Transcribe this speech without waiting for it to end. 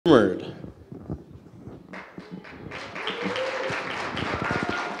Roomored.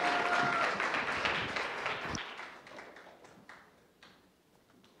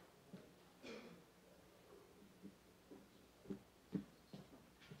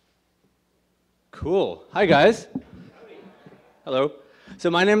 Cool. Hi, guys. Hello. So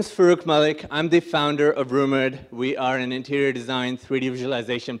my name is Farrukh Malik. I'm the founder of Roomored. We are an interior design 3D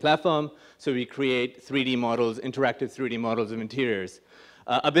visualization platform. So we create 3D models, interactive 3D models of interiors.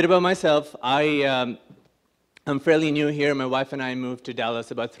 A bit about myself. I'm fairly new here. My wife and I moved to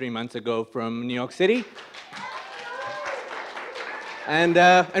Dallas about 3 months ago from New York City. And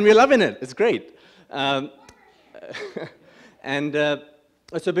we're loving it. It's great. So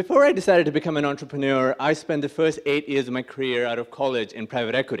before I decided to become an entrepreneur, I spent the first 8 years of my career out of college in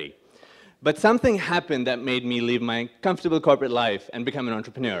private equity. But something happened that made me leave my comfortable corporate life and become an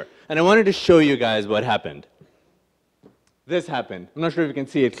entrepreneur. And I wanted to show you guys what happened. This happened. I'm not sure if you can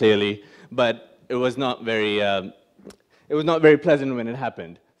see it clearly, but it was not very pleasant when it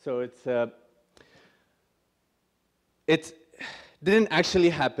happened. So it didn't actually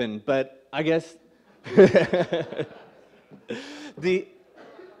happen, but I guess the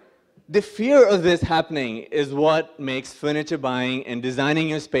fear of this happening is what makes furniture buying and designing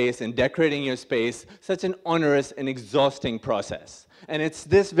your space and decorating your space such an onerous and exhausting process. And it's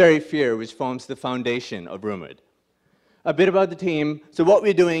this very fear which forms the foundation of Roomored. A bit about the team. So what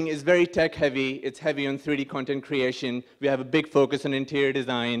we're doing is very tech-heavy. It's heavy on 3D content creation. We have a big focus on interior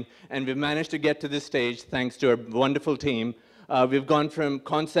design. And we've managed to get to this stage thanks to our wonderful team. We've gone from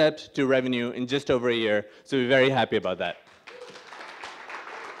concept to revenue in just over a year. So we're very happy about that.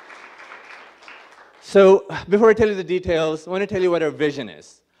 So before I tell you the details, I want to tell you what our vision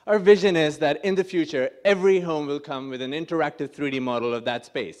is. Our vision is that in the future, every home will come with an interactive 3D model of that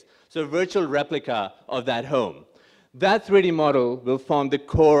space. So a virtual replica of that home. That 3D model will form the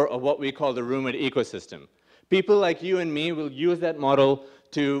core of what we call the Roomored ecosystem. People like you and me will use that model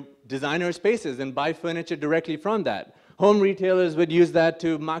to design our spaces and buy furniture directly from that. Home retailers would use that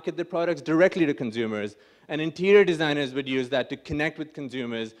to market their products directly to consumers. And interior designers would use that to connect with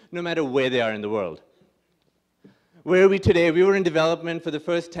consumers no matter where they are in the world. Where are we today? We were in development for the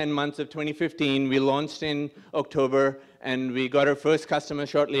first 10 months of 2015. We launched in October, and we got our first customer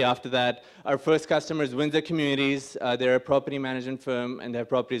shortly after that. Our first customer is Windsor Communities. They're a property management firm, and they have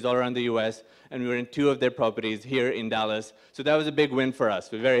properties all around the US, and we were in 2 of their properties here in Dallas. So that was a big win for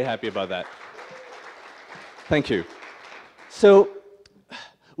us. We're very happy about that. Thank you. So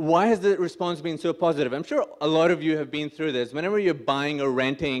why has the response been so positive? I'm sure a lot of you have been through this. Whenever you're buying or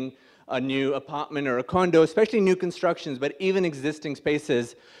renting a new apartment or a condo, especially new constructions, but even existing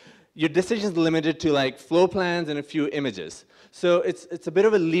spaces, your decision's limited to like floor plans and a few images. So it's a bit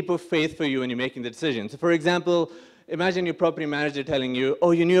of a leap of faith for you when you're making the decision. So for example, imagine your property manager telling you,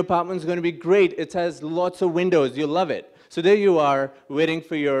 oh, your new apartment's going to be great. It has lots of windows. You'll love it. So there you are, waiting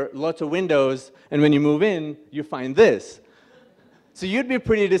for your lots of windows, and when you move in, you find this. So you'd be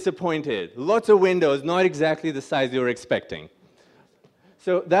pretty disappointed. Lots of windows, not exactly the size you were expecting.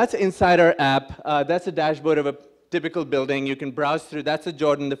 So that's inside our app. That's a dashboard of a typical building. You can browse through. That's a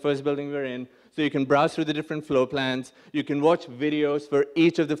Jordan, the first building we're in. So you can browse through the different floor plans. You can watch videos for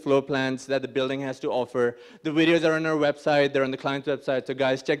each of the floor plans that the building has to offer. The videos are on our website. They're on the client's website. So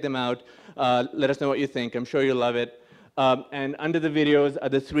guys, check them out. Let us know what you think. I'm sure you'll love it. And under the videos are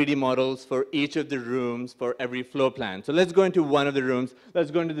the 3D models for each of the rooms for every floor plan. So let's go into one of the rooms.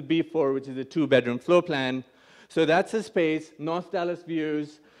 Let's go into the B4, which is a 2-bedroom floor plan. So that's the space, North Dallas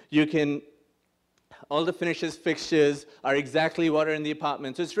views. All the finishes, fixtures are exactly what are in the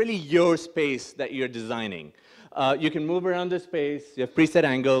apartment. So it's really your space that you're designing. You can move around the space. You have preset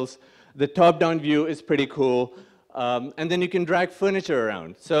angles. The top-down view is pretty cool. And then you can drag furniture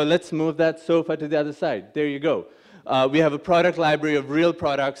around. So let's move that sofa to the other side. There you go. We have a product library of real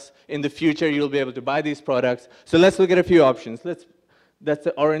products. In the future, you'll be able to buy these products. So let's look at a few options. That's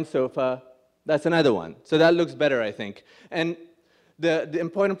the orange sofa. That's another one. So that looks better, I think. And the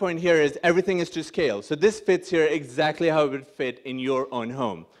important point here is everything is to scale. So this fits here exactly how it would fit in your own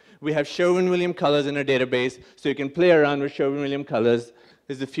home. We have Sherwin-Williams colors in our database, so you can play around with Sherwin-Williams colors.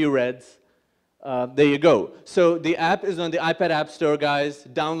 There's a few reds. There you go. So the app is on the iPad App Store, guys.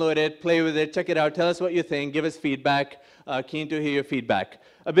 Download it, play with it, check it out. Tell us what you think. Give us feedback. Keen to hear your feedback.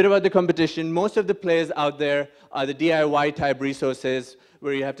 A bit about the competition. Most of the players out there are the DIY type resources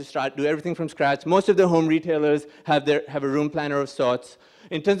where you have to do everything from scratch. Most of the home retailers have a room planner of sorts.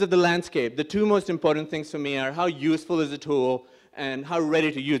 In terms of the landscape, the 2 most important things for me are how useful is the tool and how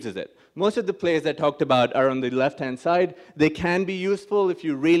ready to use is it. Most of the players I talked about are on the left-hand side. They can be useful if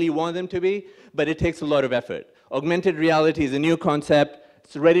you really want them to be, but it takes a lot of effort. Augmented reality is a new concept.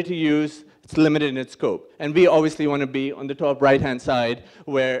 it's ready to use, it's limited in its scope. And we obviously want to be on the top right-hand side,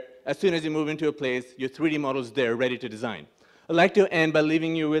 where as soon as you move into a place, your 3D model's there, ready to design. I'd like to end by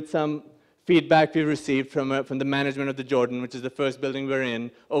leaving you with some feedback we've received from the management of the Jordan, which is the first building we're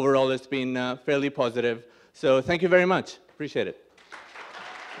in. Overall, it's been fairly positive. So thank you very much. Appreciate it.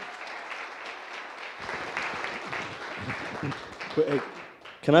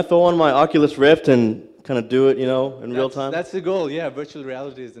 Can I throw on my Oculus Rift and kind of do it, you know, in real time? That's the goal, yeah. Virtual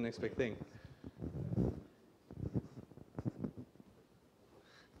reality is the next big thing.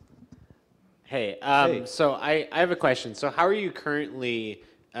 Hey, Hey. so I have a question. So how are you currently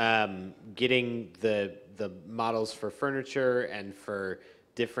getting the models for furniture and for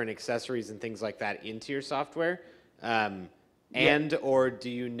different accessories and things like that into your software? And or do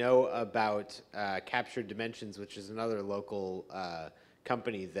you know about Captured Dimensions, which is another local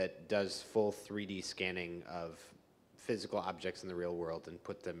company that does full 3D scanning of physical objects in the real world and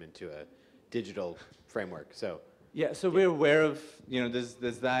put them into a digital framework? So yeah, so we're aware of, you know,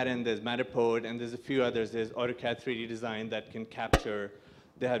 there's that, and there's Matterport, and there's a few others. There's AutoCAD 3D Design that can capture,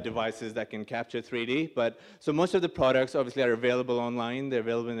 they have devices that can capture 3D. But so most of the products obviously are available online. They're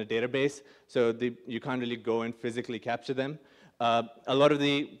available in the database. So you can't really go and physically capture them. A lot of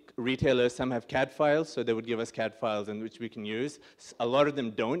the retailers, some have CAD files, so they would give us CAD files in which we can use. A lot of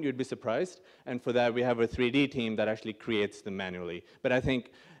them don't, you'd be surprised. And for that, we have a 3D team that actually creates them manually. But I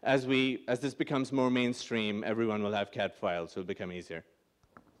think as this becomes more mainstream, everyone will have CAD files, so it'll become easier.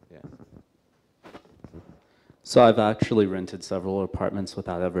 Yeah. So I've actually rented several apartments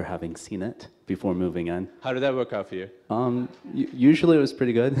without ever having seen it before moving in. How did that work out for you? Usually it was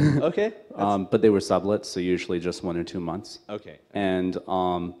pretty good. Okay. But they were sublets, so usually just 1 or 2 months. Okay. And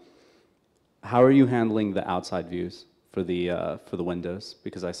how are you handling the outside views for the windows?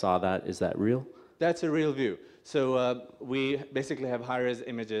 Because I saw that. Is that real? That's a real view. So we basically have high-res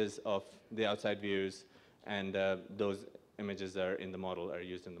images of the outside views, and those images are in the model, are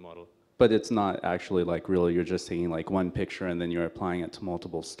used in the model. But it's not actually like real. You're just taking like one picture and then you're applying it to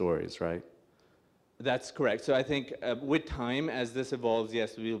multiple stories, right? That's correct. So I think with time, as this evolves,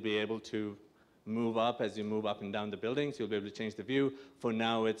 yes, we'll be able to move up. As you move up and down the buildings, you'll be able to change the view. For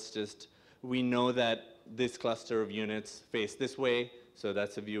now, it's just, we know that this cluster of units face this way, so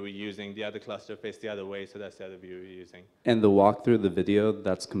that's the view we're using. The other cluster face the other way, so that's the other view we're using. And the walkthrough, the video,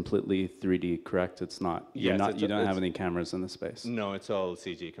 that's completely 3D, correct? It's not, you don't have any cameras in the space? No, it's all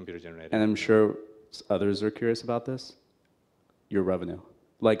CG, computer generated. And I'm sure others are curious about this. Your revenue.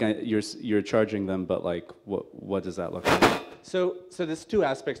 Like, you're charging them, but like, what does that look like? So there's 2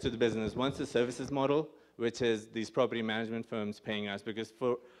 aspects to the business. One's the services model, which is these property management firms paying us, because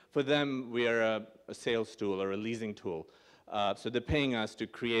for them, we are a sales tool or a leasing tool. So they're paying us to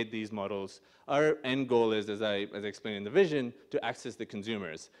create these models. Our end goal is, as I explained in the vision, to access the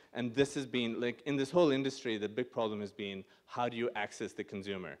consumers. And this has been, like, in this whole industry, the big problem has been, how do you access the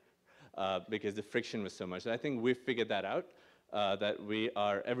consumer? Because the friction was so much. So I think we've figured that out, that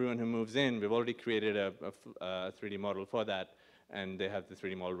everyone who moves in, we've already created a 3D model for that, and they have the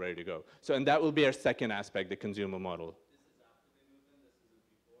 3D model ready to go. So, and that will be our second aspect, the consumer model. This is after they move in, this isn't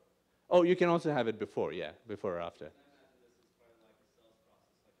before? Oh, you can also have it before, yeah, before or after.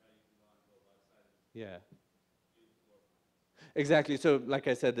 Yeah. Exactly. So like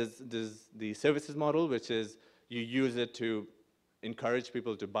I said, there's the services model, which is you use it to encourage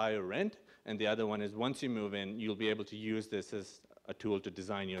people to buy or rent. And the other one is once you move in, you'll be able to use this as a tool to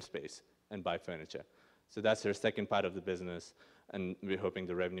design your space and buy furniture. So that's our second part of the business. And we're hoping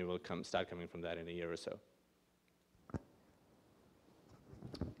the revenue will start coming from that in a year or so.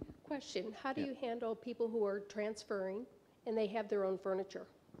 Question, how do you handle people who are transferring and they have their own furniture?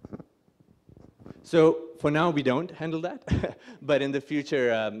 So for now, we don't handle that. But in the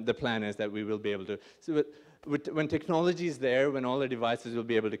future, the plan is that we will be able to. So when technology is there, when all the devices will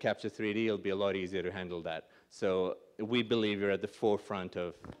be able to capture 3D, it'll be a lot easier to handle that. So we believe we're at the forefront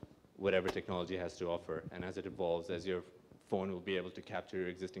of whatever technology has to offer. And as it evolves, as your phone will be able to capture your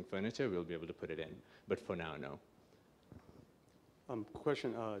existing furniture, we'll be able to put it in. But for now, no.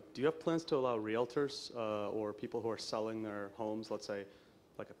 Question, do you have plans to allow realtors or people who are selling their homes, let's say,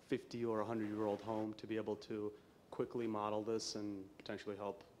 like a 50 or 100-year-old home, to be able to quickly model this and potentially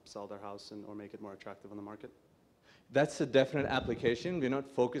help sell their house or make it more attractive on the market? That's a definite application. We're not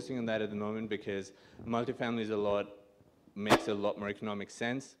focusing on that at the moment because multifamily makes a lot more economic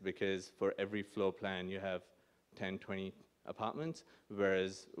sense, because for every floor plan you have 10, 20 apartments,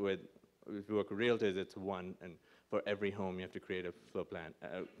 whereas if you work with realtors, it's 1, and for every home you have to create a floor plan,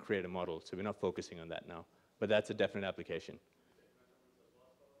 create a model. So we're not focusing on that now, but that's a definite application.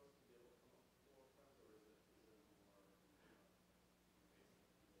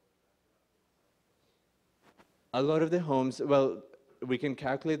 A lot of the homes, well, we can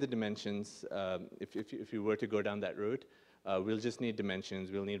calculate the dimensions if you were to go down that route. We'll just need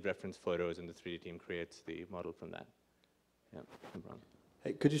dimensions, we'll need reference photos, and the 3D team creates the model from that. Yeah, no problem.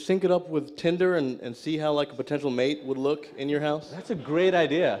 Hey, could you sync it up with Tinder and see how like a potential mate would look in your house? That's a great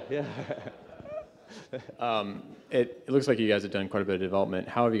idea, yeah. It looks like you guys have done quite a bit of development.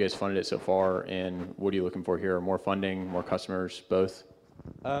 How have you guys funded it so far, and what are you looking for here? More funding, more customers, both?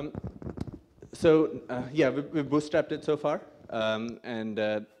 Yeah, we've bootstrapped it so far, and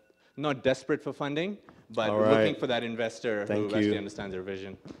not desperate for funding, but All we're looking right. for that investor Thank who actually you. understands our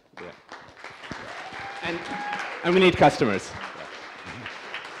vision. Yeah. And we need customers.